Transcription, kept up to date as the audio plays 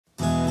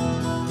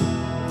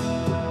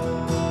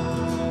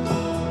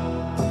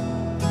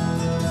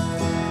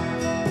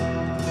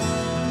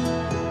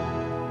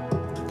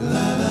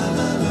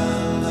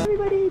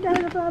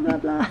blah, blah,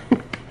 blah.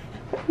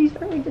 He's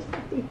really just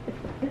happy.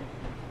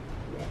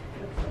 Yeah,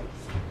 that's nice.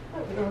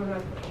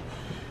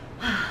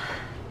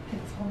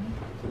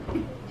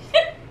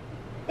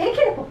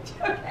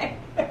 Okay.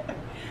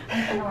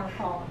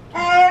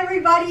 Hey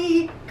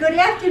everybody, good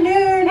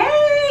afternoon.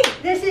 Hey,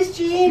 this is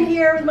Jean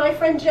here with my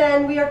friend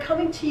Jen. We are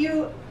coming to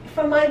you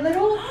from my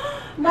little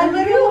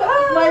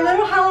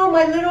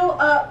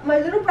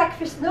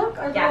breakfast nook.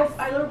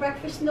 Our little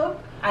breakfast nook.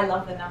 I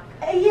love the nook.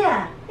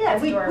 Yeah.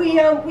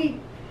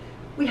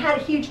 We had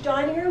a huge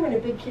dining room and a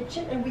big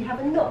kitchen, and we have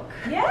a nook.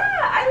 Yeah,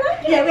 I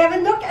like it. Yeah, we have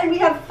a nook, and we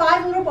have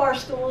 5 little bar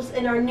stools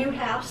in our new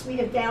house. We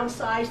have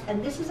downsized,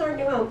 and this is our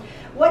new home.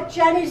 What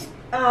Jen is,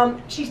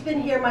 she's been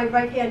here, my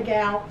right-hand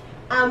gal.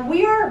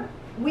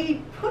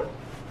 We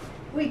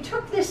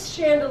took this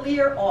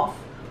chandelier off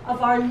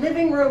of our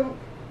living room,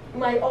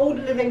 my old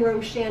living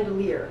room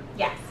chandelier.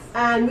 Yes.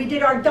 And we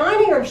did our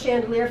dining room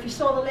chandelier. If you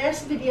saw the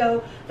last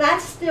video,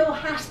 that still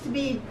has to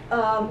be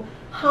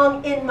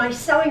hung in my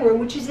sewing room,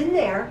 which is in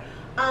there.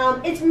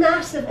 It's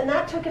massive, and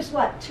that took us,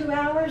 what, 2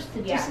 hours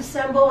to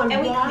disassemble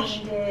and wash?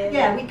 We cleaned it.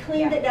 Yeah, we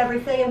cleaned it and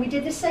everything, and we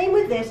did the same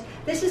with this.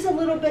 This is a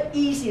little bit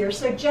easier.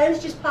 So Jen's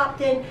just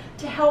popped in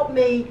to help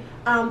me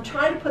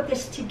try to put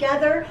this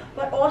together,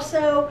 but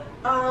also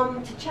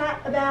to chat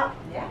about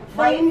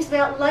things,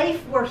 about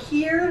life. We're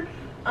here.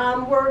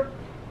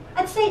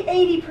 I'd say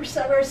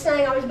 80%. We were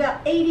saying I was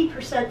about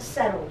 80%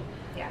 settled.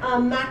 Yeah.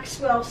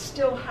 Maxwell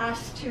still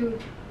has to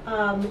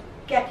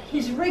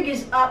his rig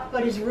is up,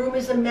 but his room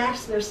is a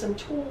mess. There's some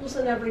tools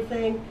and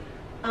everything.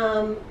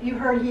 You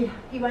heard he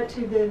went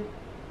to the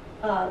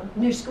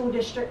new school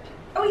district.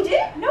 Oh, he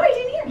did? No, I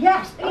didn't hear.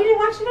 Yes. You didn't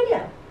watch the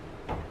video?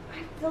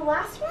 The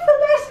last one? The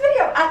last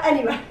video.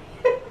 Anyway.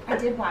 I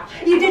did watch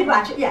it. You did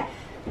watch it, yeah.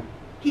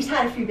 He's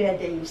had a few bad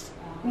days.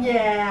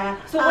 Yeah.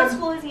 So what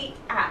school is he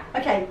at?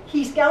 Okay,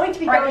 he's going to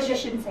be going to... you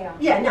shouldn't say on.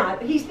 Yeah, no,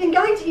 he's been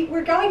going to,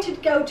 we're going to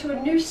go to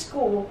a new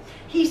school.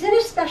 He's in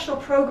a special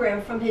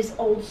program from his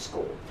old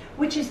school,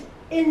 which is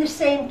in the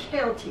same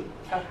county.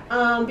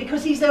 Okay.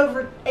 Because he's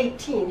over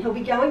 18. He'll be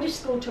going to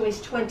school till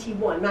he's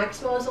 21.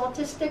 Maxwell is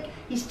autistic.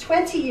 He's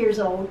 20 years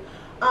old.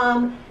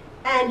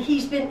 And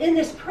he's been in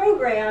this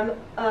program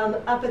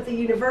up at the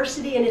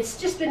university, and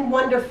it's just been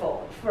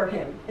wonderful for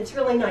him. It's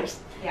really nice.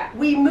 Yeah.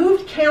 We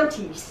moved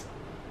counties.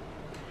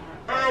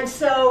 And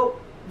so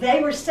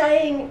they were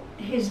saying,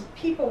 his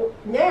people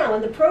now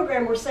in the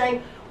program were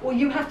saying, well,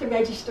 you have to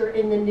register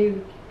in the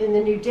new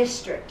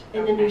district,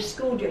 in the new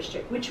school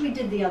district, which we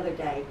did the other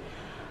day.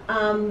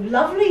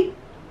 Lovely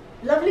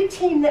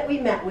team that we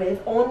met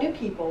with, all new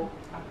people.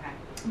 Okay.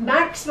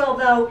 Maxwell,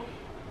 though,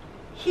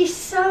 he's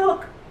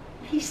so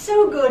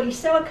good, he's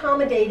so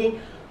accommodating,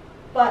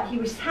 but he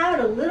was having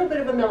a little bit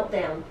of a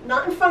meltdown.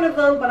 Not in front of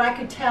them, but I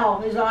could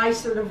tell. His eyes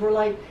sort of were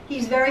like,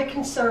 he's very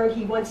concerned,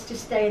 he wants to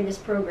stay in this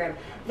program.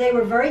 They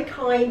were very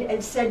kind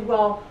and said,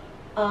 well,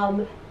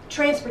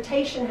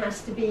 transportation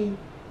has to be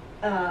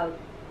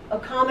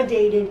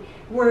accommodated.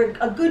 We're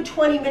a good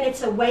 20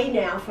 minutes away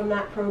now from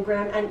that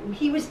program, and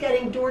he was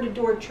getting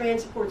door-to-door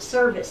transport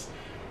service.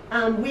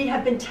 We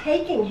have been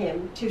taking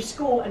him to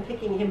school and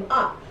picking him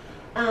up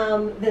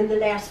in the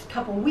last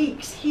couple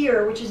weeks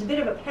here, which is a bit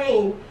of a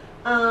pain.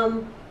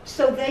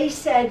 So they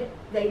said,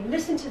 they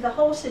listened to the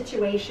whole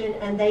situation,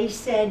 and they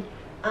said,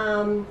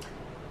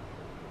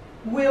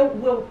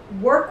 we'll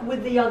work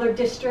with the other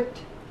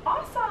district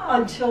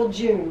until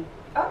June.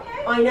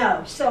 Okay. I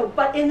know. So,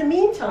 but in the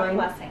meantime,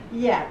 what a blessing.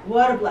 Yeah,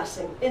 what a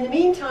blessing. In the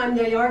meantime,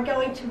 they are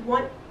going to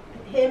want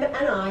him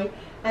and I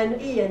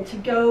and Ian to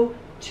go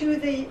to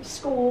the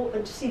school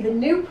and to see the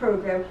new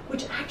program,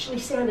 which actually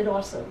sounded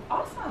awesome.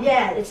 Awesome.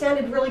 Yeah, it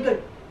sounded really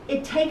good.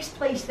 It takes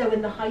place though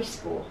in the high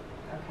school.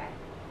 Okay.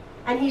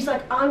 And he's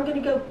like, I'm going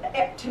to go,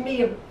 to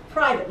me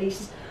privately, he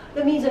says,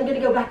 that means I'm going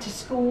to go back to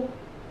school.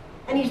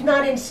 And he's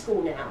not in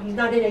school now. He's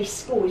not in a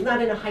school. He's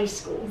not in a high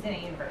school. He's in a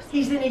university.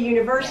 He's in a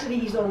university.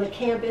 Yeah. He's on the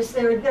campus.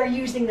 They're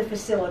using the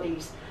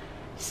facilities.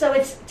 So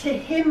it's, to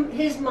him,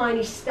 his mind,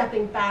 he's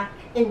stepping back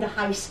into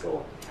high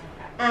school.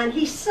 Okay. And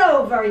he's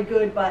so very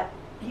good, but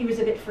he was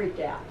a bit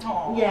freaked out.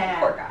 Oh, yeah,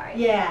 poor guy.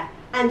 Yeah.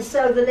 And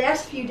so the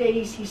last few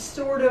days, he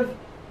sort of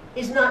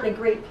is not in a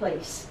great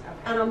place. Okay.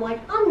 And I'm like,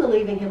 I'm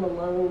leaving him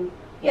alone.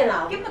 Yeah, you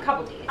know, give him a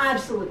couple days.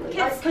 Absolutely,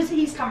 because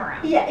he's come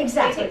around. Yeah,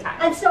 exactly. They take time.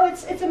 And so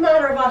it's a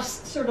matter of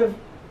us sort of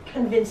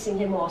convincing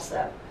him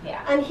also.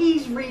 Yeah. And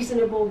he's a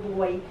reasonable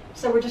boy,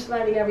 so we're just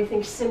letting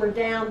everything simmer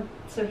down.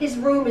 So his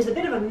room is a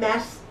bit of a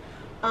mess.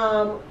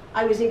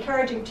 I was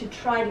encouraging to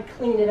try to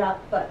clean it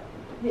up, but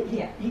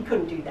he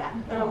couldn't do that.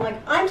 And I'm like,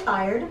 I'm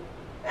tired,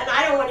 and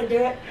I don't want to do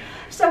it.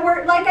 So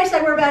we're, like I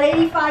said, we're about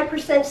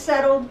 85%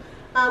 settled.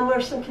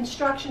 There's some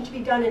construction to be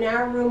done in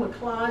our room, a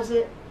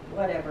closet,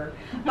 whatever.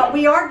 But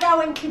we are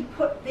going to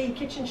put the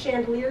kitchen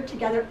chandelier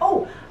together.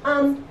 Oh,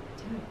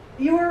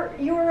 your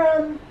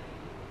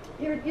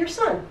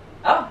son.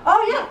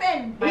 Oh yeah,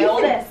 Ethan, my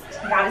oldest,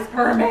 got his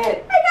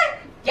permit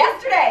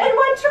yesterday. In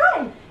one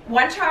try.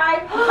 One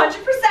try,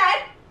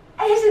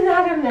 100%. Isn't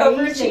that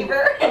amazing?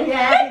 Overachiever.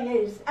 Yeah, he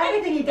is.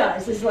 Everything he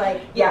does is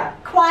like, Yeah.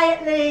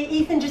 quietly,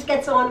 Ethan just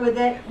gets on with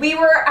it. We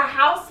were a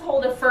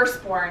household of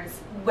firstborns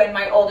when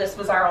my oldest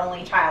was our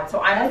only child.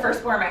 So I'm a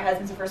firstborn, my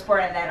husband's a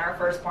firstborn, and then our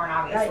firstborn,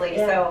 obviously. Right,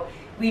 yeah. So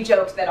we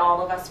joked that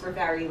all of us were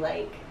very,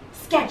 like,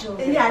 scheduled.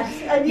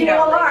 Yes, and you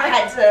know, like,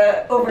 had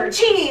to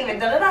overachieve and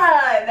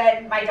da-da-da. And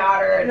then my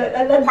daughter and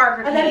then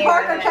Parker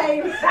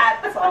came.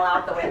 That's all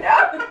out the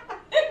window.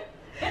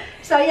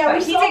 So yeah, But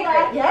we he saw did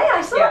that. great. Yeah,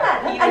 I saw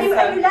that. And you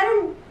let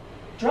him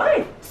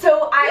drive.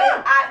 So we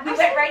I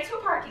went right to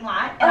a parking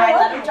lot, and I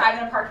let him drive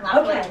in a parking lot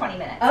for like 20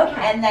 minutes.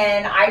 Okay. And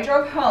then I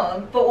drove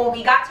home, but when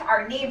we got to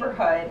our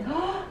neighborhood,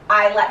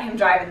 I let him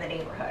drive in the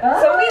neighborhood.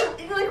 So we,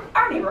 like,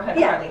 our neighborhood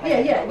hardly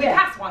had we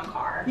passed one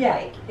car.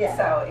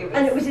 So it was.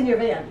 And it was in your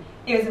van.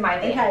 It was in my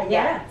van.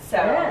 Okay, So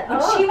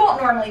she won't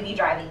normally be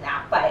driving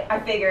that, but I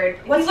figured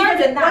What's he going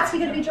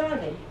to be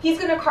driving? He's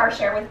going to car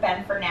share with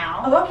Ben for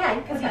now. Oh, okay.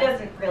 Because he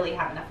doesn't really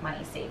have enough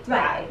money saved to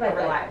buy a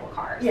reliable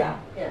car. So. Yeah.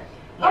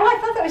 Oh, I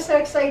thought that was so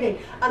exciting.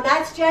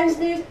 That's Jen's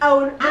news.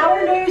 Oh, and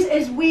our news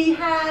is we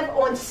have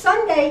on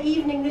Sunday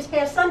evening, this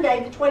past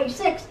Sunday, the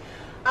 26th,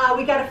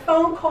 we got a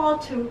phone call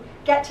to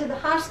get to the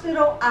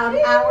hospital.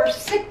 Our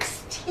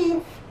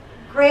 16th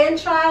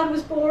grandchild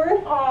was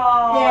born.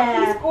 Oh,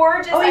 yeah. He's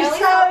gorgeous. I only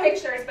saw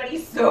pictures, but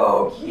he's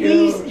so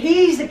cute.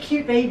 He's a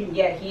cute baby.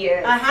 Yeah, he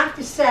is. I have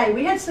to say,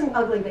 we had some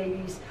ugly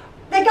babies.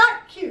 They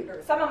got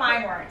cuter. Some of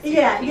mine weren't.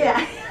 Yeah.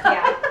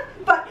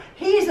 But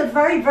he's a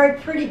very, very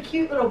pretty,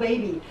 cute little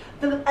baby.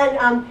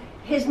 And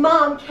his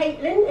mom,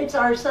 Caitlin, it's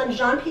our son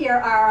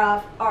Jean-Pierre,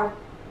 our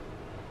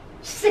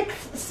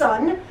sixth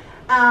son.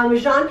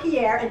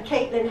 Jean-Pierre and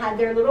Caitlin had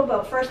their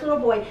first little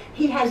boy.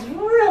 He has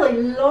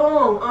really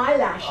long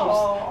eyelashes.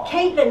 Aww.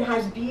 Caitlin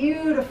has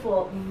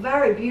beautiful,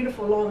 very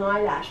beautiful long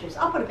eyelashes.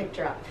 I'll put a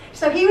picture up.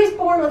 So he was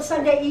born on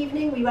Sunday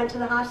evening. We went to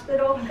the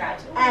hospital.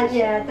 Congratulations. And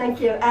yeah, thank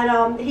you.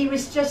 And he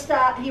was just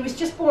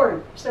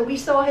born. So we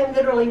saw him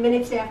literally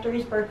minutes after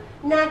his birth.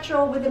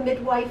 Natural with a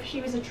midwife.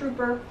 She was a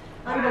trooper.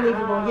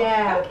 Unbelievable. Wow.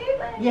 Yeah. Go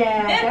Caitlin.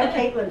 Yeah, go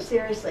Caitlin,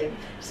 seriously.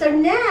 So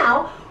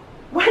now,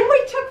 when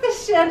we took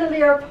this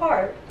chandelier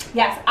apart,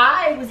 yes,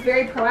 I was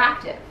very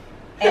proactive,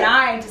 and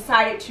I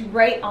decided to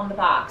write on the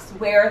box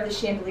where the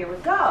chandelier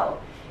would go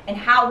and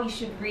how we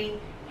should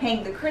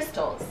rehang the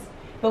crystals.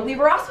 But we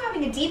were also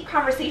having a deep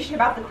conversation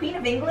about the Queen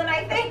of England,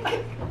 I think.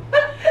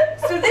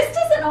 So this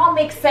doesn't all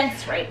make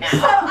sense right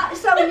now.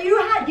 So you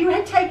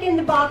had taken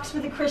the box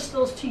with the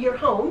crystals to your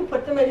home,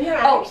 put them in your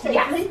attic safely.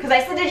 Yes, because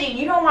I said to Jean,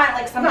 you don't want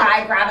like some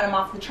guy grabbing them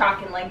off the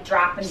truck and like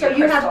dropping your crystals.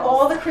 So you have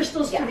all the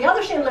crystals to the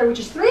other chandelier, which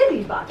is 3 of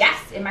these boxes.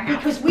 Yes, in my house.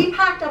 Because we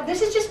packed up,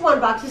 this is just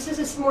one box, this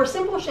is a more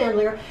simple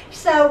chandelier.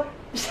 So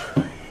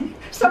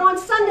on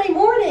Sunday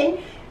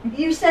morning,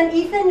 you sent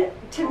Ethan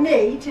to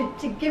me to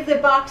give the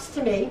box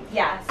to me.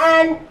 Yes.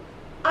 And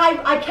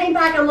I came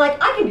back, I'm like,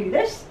 I can do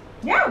this.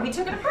 Yeah, we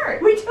took it apart.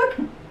 There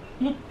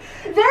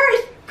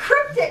is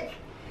cryptic.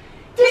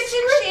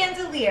 Kitchen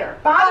chandelier,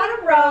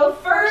 bottom row,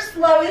 first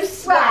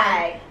lowest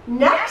swag.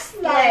 Next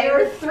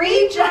layer,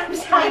 3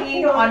 gems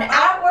hanging on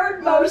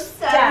outwardmost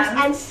stems,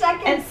 and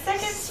second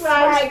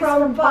swag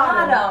from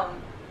bottom.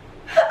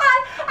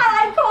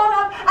 I called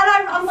up,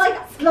 and I'm like,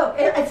 look,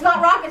 it's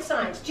not rocket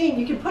science. Jean,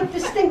 you can put the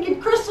stinking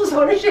crystals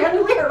on a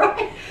chandelier,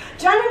 right?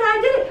 Jen and I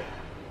did it.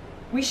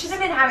 We should have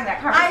been having that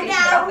conversation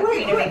about the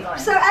Queen of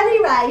England. So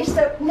anyway,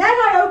 then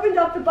I opened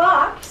up the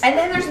box. And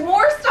then there's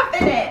more stuff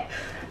in it.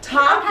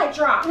 Top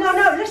drops. No,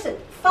 listen.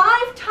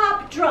 5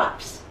 top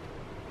drops.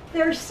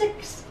 There's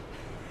 6.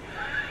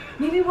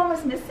 Maybe one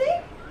was missing?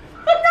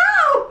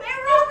 No, they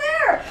were all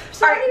there.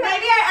 So all right, anyway,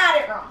 maybe I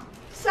added it wrong.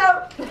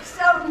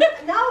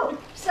 No.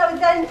 So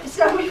Jen was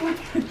so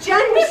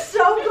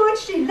good.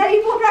 She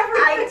labeled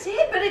everything. I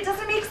did, but it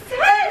doesn't make sense.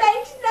 It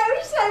makes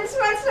no sense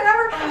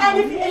whatsoever.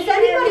 And if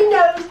anybody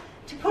knows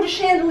to put a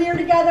chandelier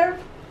together,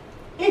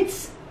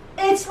 it's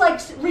like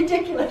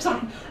ridiculous.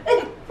 And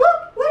look,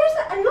 what is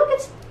that? And look,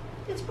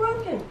 it's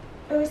broken.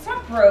 Oh, it's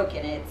not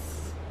broken.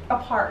 It's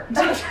apart.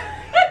 Oh,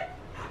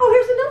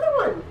 here's another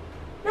one.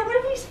 Now, what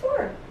are these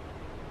for?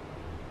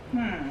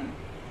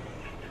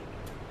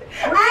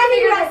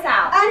 Figure this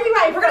out.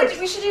 Anyway,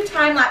 we should do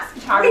time-lapse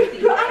photography.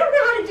 I don't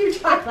know how to do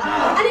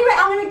time-lapse. Anyway,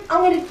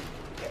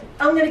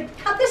 I'm gonna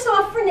cut this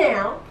off for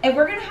now. And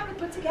we're gonna have it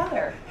put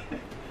together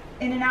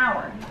in an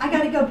hour. I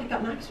gotta go pick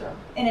up Maxwell.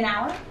 In an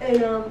hour?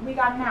 We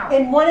got an hour.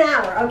 In 1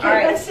 hour. Okay. All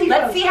right. Let's see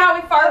how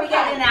far we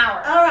get in an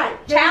hour. All right.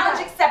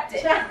 Challenge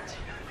accepted.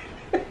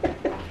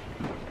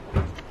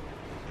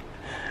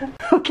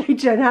 Okay,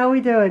 Jen, how are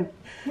we doing?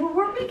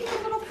 We're making a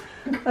little.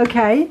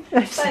 Okay.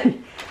 But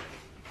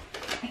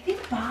I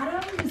think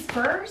bottom was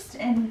first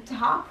and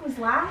top was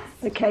last.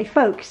 Okay,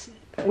 folks,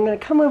 I'm going to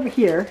come over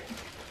here.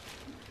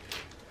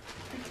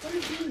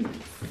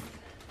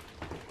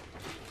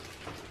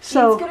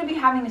 So She's going to be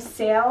having a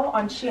sale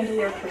on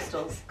chandelier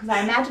crystals because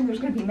I imagine there's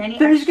going to be many.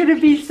 There's going to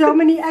be so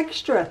many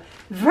extra.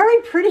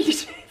 Very pretty,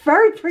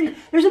 very pretty.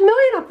 There's 1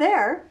 million up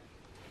there.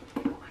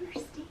 I don't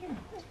understand.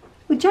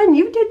 Well, Jen,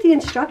 you did the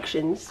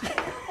instructions.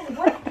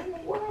 What in the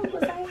world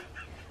was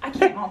I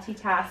can't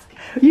multitask.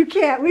 You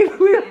can't. We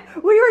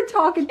were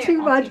talking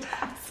too much.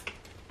 Multitask.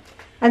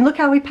 And look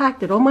how we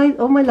packed it. All my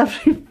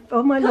lovely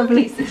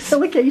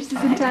pillowcases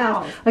and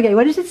towels. Okay,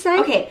 what does it say?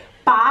 Okay,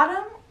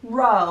 bottom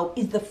row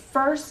is the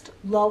first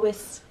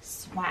lowest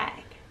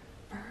swag.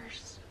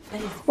 First.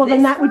 Well,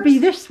 then that would be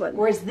this one.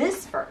 Or is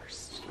this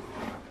first?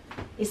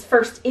 Is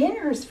first in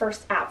or is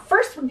first out?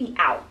 First would be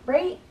out,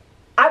 right?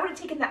 I would have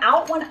taken the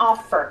out one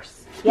off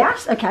first. Yeah?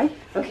 Yes. Okay.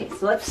 Okay,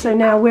 so let's. So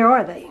now where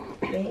are they?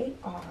 They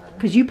are.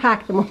 Because you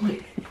packed them all.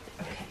 Okay.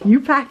 You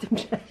packed them,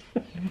 Jen.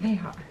 Here they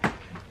are.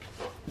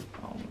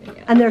 Oh,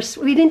 man. And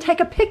we didn't take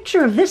a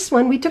picture of this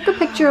one. We took a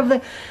picture of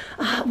the.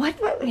 We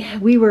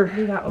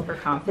got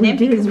overconfident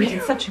because we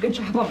did such a good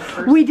job on the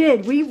first. We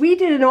did. We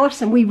did an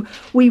awesome.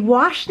 We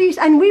washed these,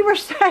 and we were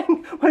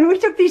saying when we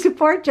took these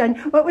apart, Jen,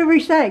 what were we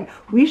saying?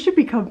 We should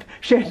become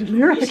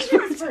chandelier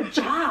experts. For a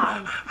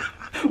job.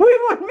 We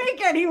won't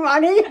make any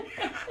money.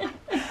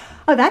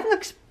 Oh, that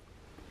looks.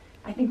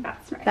 I think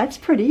that's right. That's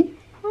pretty.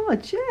 Oh,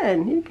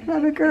 Jen, you can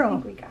have a girl.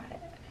 I think we got it.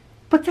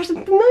 But there's a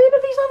million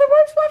of these other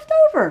ones left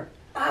over.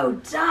 Oh,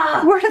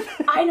 duh. Where are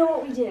they? I know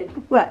what we did.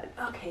 What?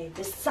 Okay,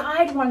 the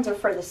side ones are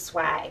for the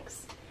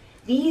swags.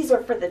 These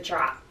are for the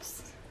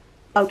drops.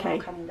 Okay.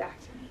 It's all coming back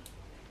to me.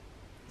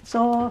 It's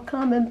all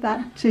coming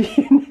back to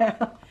you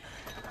now.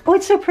 Oh,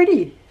 it's so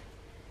pretty.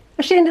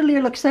 A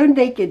chandelier looks so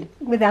naked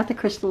without the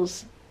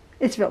crystals.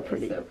 It's real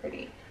pretty. It's so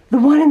pretty. The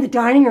one in the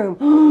dining room.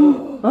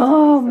 Oh,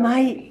 so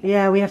my. pretty.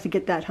 Yeah, we have to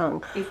get that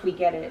hung. If we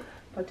get it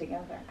put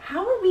together.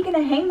 How are we going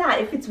to hang that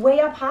if it's way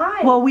up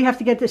high? Well, we have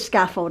to get the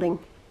scaffolding.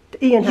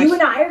 Ian has. You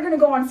and I are going to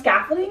go on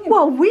scaffolding?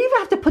 Well, we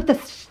have to put the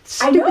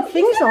stupid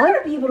things he's on. not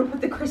going to be able to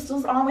put the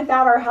crystals on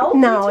without our help.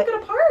 No. We took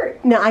it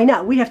apart. No, I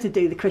know. We have to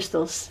do the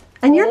crystals.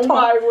 And you're talking. Oh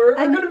my word,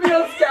 we're going to be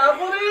on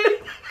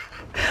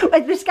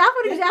scaffolding? The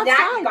scaffolding is outside.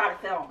 That you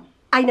got to film.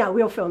 I know,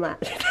 we'll film that.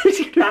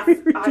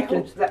 I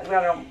hope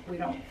that we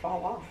don't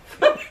fall off.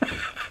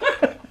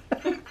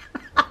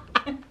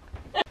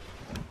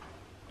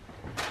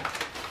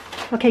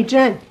 Okay,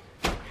 Jen.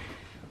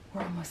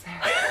 We're almost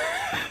there.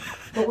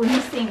 But we're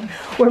missing.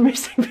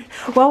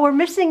 Well, we're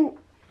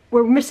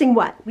missing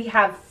what? We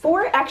have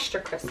 4 extra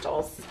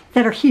crystals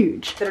That are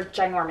huge. that are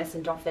ginormous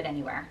and don't fit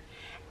anywhere.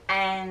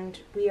 And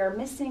we are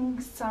missing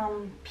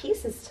some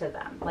pieces to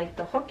them, like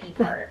the hooky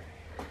part.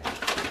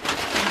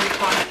 And we've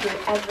gone through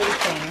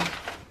everything.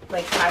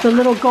 Like The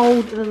little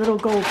gold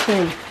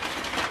thing.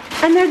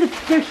 And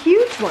they're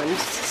huge ones.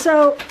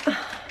 So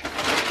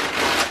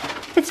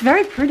it's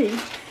very pretty.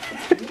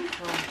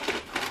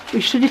 We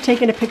should have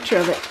taken a picture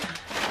of it.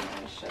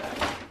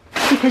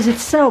 Because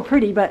it's so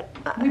pretty, but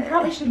We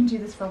probably shouldn't do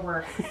this for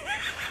work.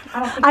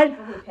 I don't think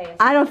people would pay us.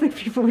 I don't think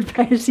people would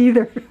pay us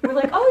either. We're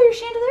like, oh, your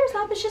chandelier's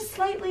up. It's just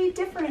slightly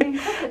different and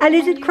crooked. And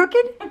is it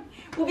crooked?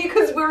 Well,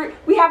 because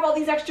we have all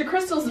these extra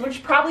crystals,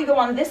 which probably go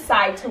on this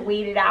side to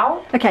weight it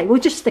out. Okay, we'll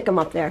just stick them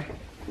up there.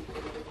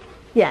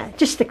 Yeah,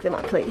 just stick them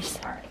up, please.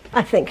 All right.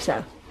 I think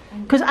so.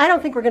 Because I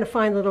don't think we're going to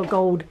find little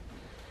gold.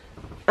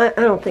 I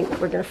don't think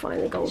we're going to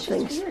find the gold It's just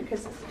things. weird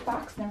because this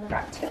box never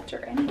got tipped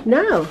or anything.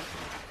 No.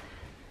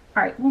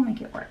 All right, we'll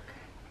make it work.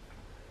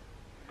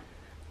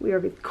 We are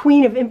the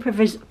queen of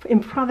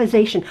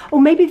improvisation. Oh,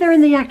 maybe they're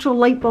in the actual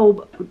light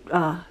bulb.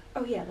 Oh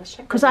yeah, let's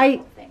check. Because I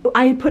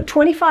put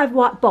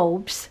 25-watt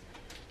bulbs.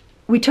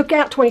 We took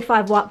out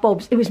 25-watt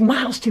bulbs. It was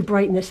miles too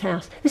bright in this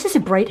house. This is a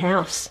bright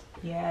house.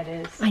 Yeah, it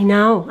is. I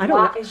know. I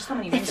don't. There's so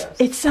many windows.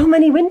 It's so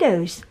many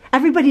windows.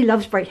 Everybody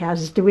loves bright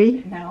houses, do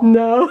we? No.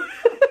 No.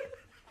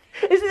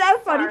 Isn't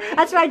that funny? Sorry.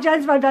 That's why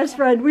Jen's my best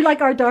friend. We like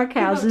our dark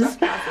houses.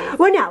 dark houses.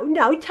 Well,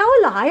 no, tell a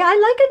lie. I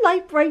like a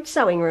light, bright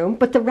sewing room,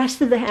 but the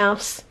rest of the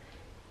house,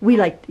 we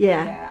like,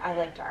 Yeah, I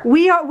like dark.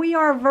 We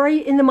are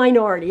very in the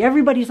minority.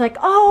 Everybody's like,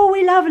 oh,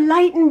 we love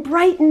light and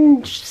bright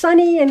and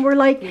sunny, and we're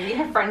like, We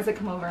have friends that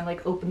come over and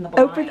like open the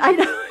blinds. I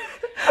know.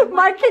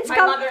 My kids My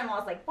come.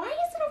 mother-in-law's like, why is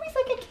it always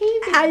like a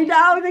cave? I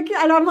know,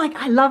 and I'm like,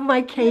 I love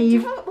my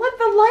cave. Let the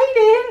light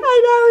in. I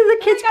know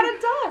the kids. got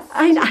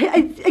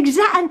a dust.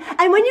 Exactly.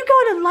 And when you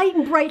go in a light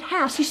and bright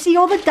house, you see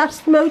all the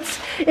dust motes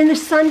in the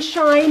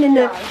sunshine, and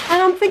and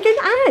I'm thinking,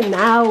 I don't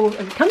know.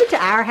 Come into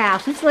our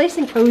house. It's nice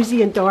and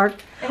cozy and dark.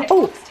 And it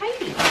looks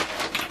tidy.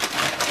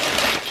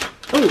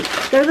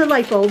 Oh, they're the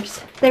light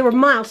bulbs. They were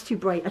miles too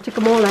bright. I took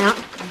them all out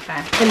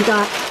Okay. and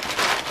got.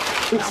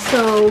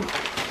 So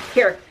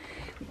Here.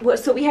 Well,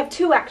 so we have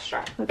 2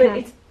 extra, but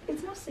Okay.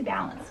 it's mostly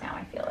balanced now.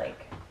 I feel like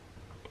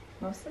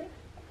mostly,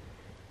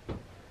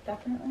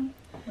 definitely.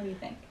 What do you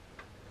think?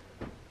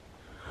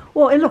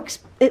 well, it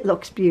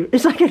looks beautiful.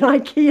 It's like an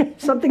IKEA,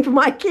 something from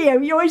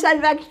IKEA. You always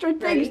have extra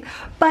things. Right.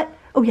 But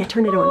oh yeah,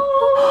 turn it on.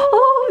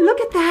 Oh, look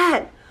at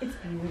that. It's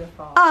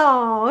beautiful.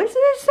 Oh, isn't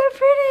it so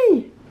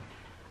pretty?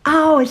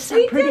 Oh, it's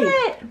so pretty. We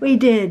did it. We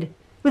did.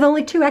 With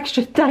only 2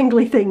 extra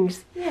dangly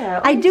things.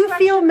 Yeah. I only do 2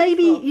 feel extra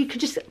maybe crystals. you could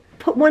just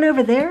put one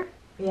over there.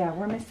 Yeah,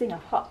 we're missing a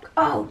hook.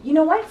 Oh, you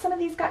know what? Some of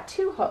these got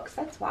 2 hooks.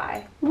 That's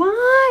why.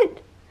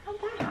 What? How'd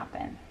that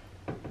happen?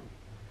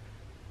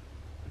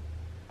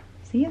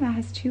 See, that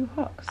has 2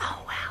 hooks.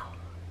 Oh, wow.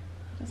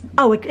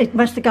 Oh, it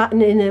must have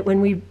gotten in it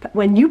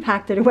when you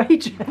packed it away,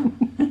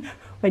 Jen.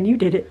 when you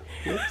did it.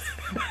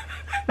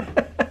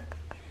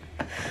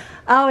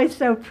 Oh, it's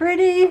so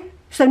pretty.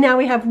 So now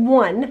we have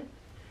one. I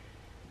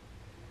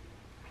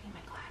need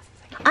my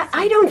glasses.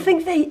 I don't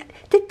think they,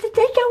 did they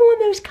go on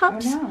those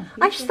cups? Oh,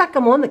 no. I stuck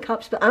them on the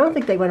cups, but I don't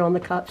think they went on the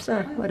cups.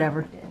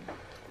 Whatever.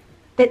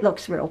 It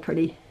looks real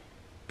pretty.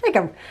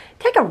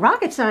 Take a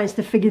rocket science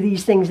to figure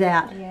these things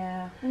out.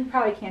 Yeah, we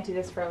probably can't do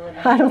this for a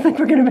living. I don't think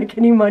we're gonna make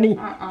any money.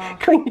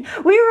 Clean.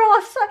 We were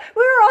all so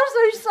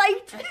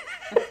psyched.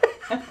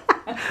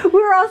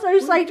 We were all so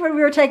psyched when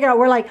we were taking out.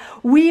 We're like,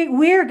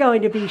 we're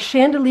going to be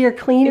chandelier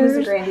cleaners. It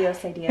was a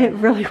grandiose idea. It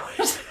really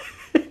was.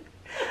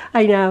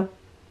 I know.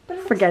 But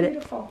it Forget looks it.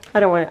 beautiful. I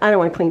don't want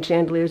to clean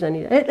chandeliers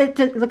any.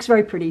 It looks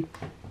very pretty.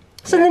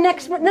 So the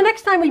next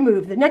time we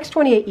move, the next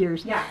 28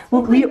 years, yeah,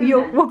 we'll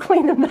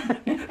clean them then.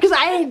 Because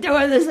I ain't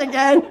doing this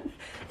again.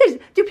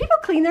 Do people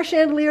clean their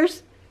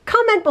chandeliers?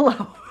 Comment below.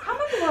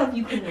 Comment below if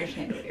you clean your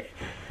chandelier.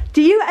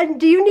 Do you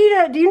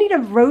need a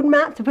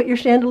roadmap to put your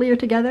chandelier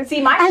together?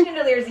 See, my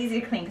chandelier is easy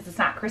to clean because it's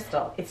not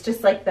crystal. It's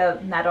just like the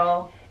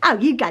metal. Oh,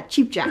 you got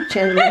cheap jack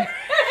chandelier.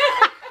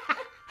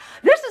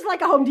 This is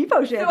like a Home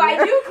Depot chandelier. So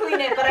I do clean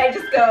it, but I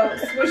just go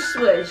swoosh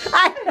swoosh.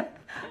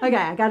 Okay,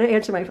 I got to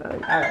answer my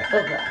phone. All right,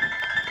 hold on.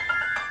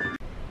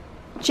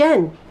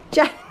 Jen.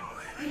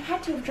 We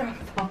had to have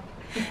dropped them.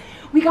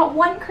 We got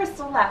one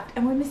crystal left,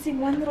 and we're missing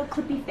one little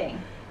clippy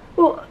thing.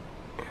 Well,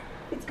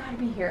 it's got to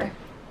be here.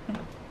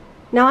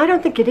 No, I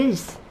don't think it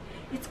is.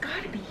 It's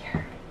got to be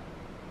here.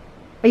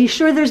 Are you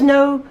sure there's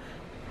no?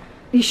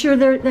 You sure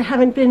they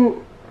haven't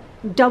been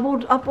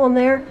doubled up on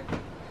there?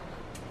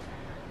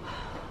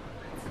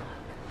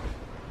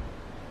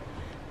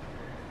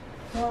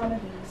 One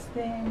of these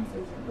things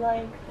isn't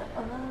like the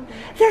other.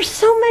 There's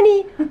so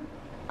many.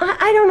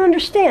 I don't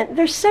understand.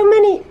 There's so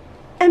many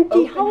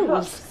empty Open holes.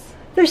 hooks.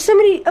 There's so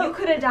many. You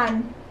could have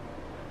done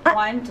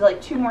one to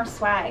like 2 more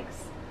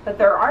swags, but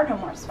there are no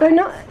more swags. They're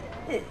not.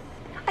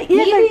 Maybe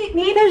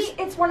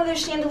it's one of those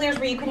chandeliers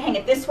where you could hang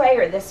it this way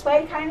or this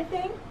way kind of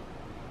thing.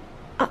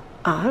 I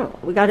don't know.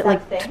 We got it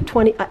like thing?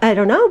 20. I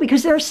don't know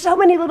because there are so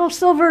many little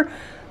silver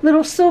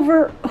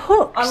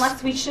hooks.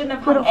 Unless we shouldn't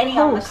have hung any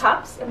on the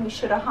cups, and we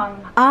should have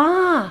hung.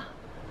 Ah,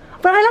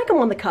 but I like them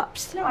on the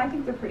cups. No, I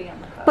think they're pretty on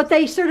the cups. But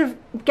they sort of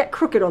get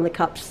crooked on the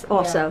cups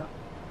also. Yeah.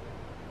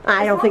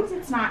 I don't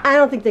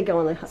think they go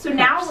on the cups. So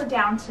now we're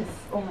down to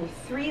only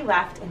 3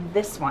 left, and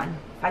this one.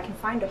 If I can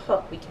find a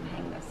hook, we can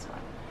hang this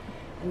one,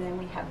 and then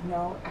we have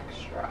no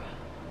extra.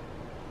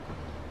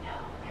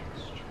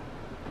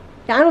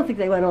 Yeah, I don't think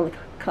they went on the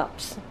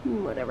cups.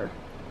 Whatever.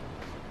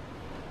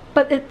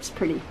 But it's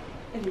pretty.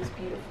 It is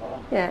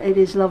beautiful. Yeah, it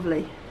is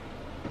lovely.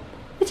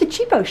 It's a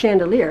cheapo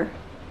chandelier,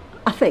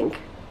 I think.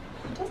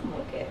 It doesn't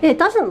look it. It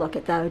doesn't look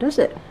it though, does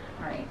it?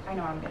 All right, I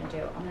know what I'm going to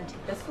do. I'm going to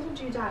take this little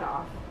doodad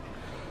off.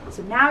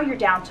 So now you're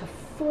down to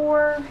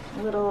 4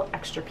 little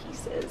extra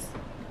pieces.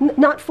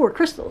 Not 4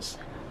 crystals.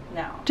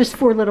 No. Just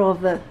 4 little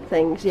of the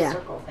things, yeah.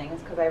 Circle things,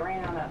 because I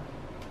ran out of.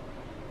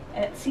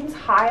 And it seems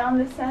high on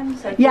this end,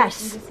 so I think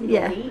yes, we just need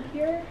yeah. to wait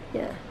here.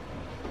 Yeah. So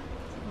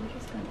we're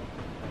just going to.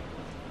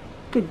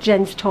 Good,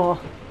 Jen's tall.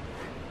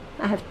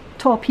 I have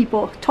tall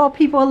people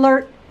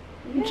alert.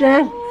 Yeah.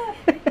 Jen.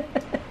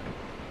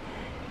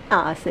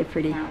 Ah, so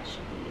pretty. Now it should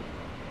be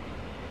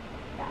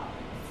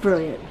balanced.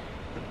 Brilliant.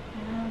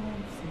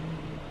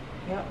 Balancing.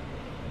 Yep.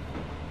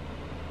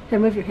 Here,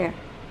 move your hair.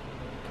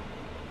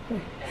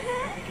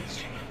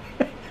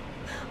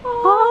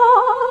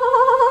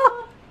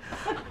 Oh.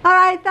 All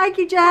right, thank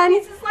you, Jen.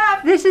 Pieces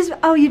left. This is,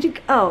 oh, you do,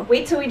 oh.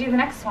 Wait till we do the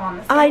next one.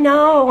 On the I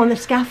know, on the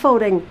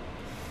scaffolding.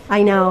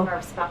 I know. I'm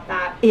nervous about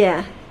that.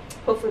 Yeah.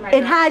 Hopefully my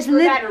it has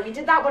better. We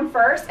did that one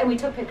first, and we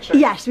took pictures.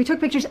 Yes, we took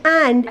pictures,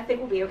 and I think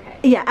we'll be okay.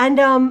 yeah, and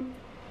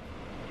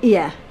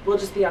yeah. We'll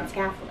just be on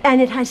scaffolding.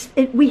 And it has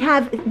we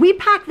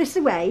pack this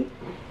away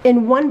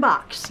in one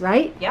box,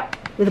 right? Yep.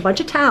 With a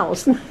bunch of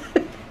towels.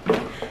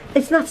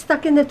 It's not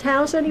stuck in the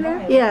towels anywhere?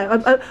 No.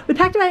 Yeah, we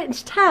packed it in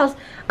towels.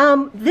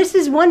 This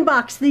is one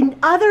box. The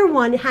other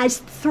one has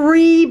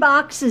 3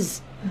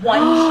 boxes.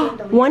 One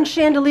chandelier. One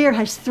chandelier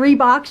has 3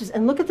 boxes,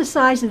 and look at the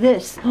size of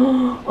this.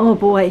 Oh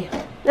boy.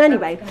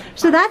 Anyway,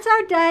 so that's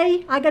our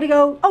day. I gotta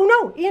go. Oh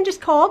no, Ian just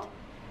called.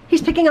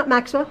 He's picking up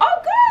Maxwell.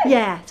 Oh good.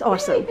 Yeah, it's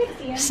awesome. Yay,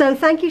 thanks, Ian. So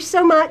thank you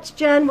so much,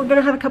 Jen. We're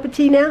gonna have a cup of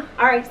tea now.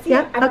 All right, see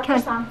ya. I Okay.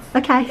 croissants.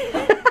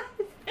 Okay.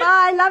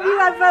 Bye. Love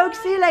you, folks.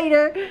 See you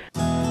later.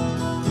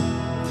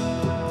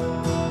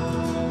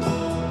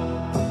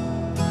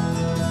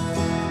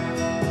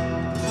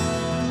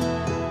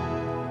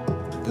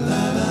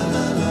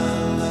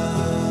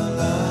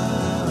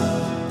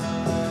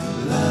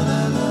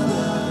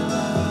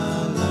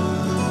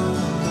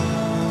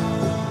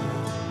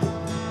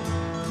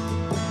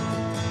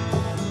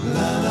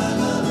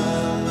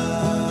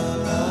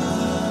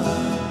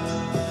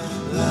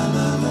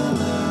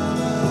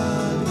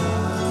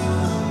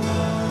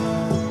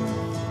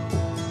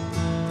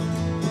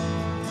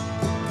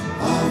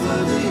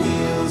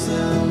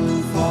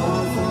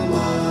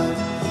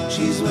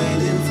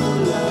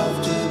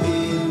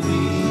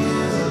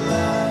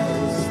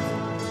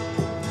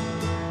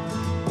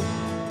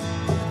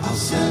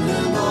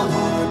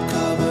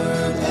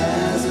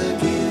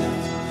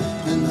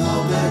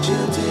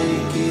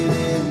 take it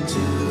into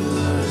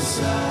her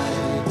side.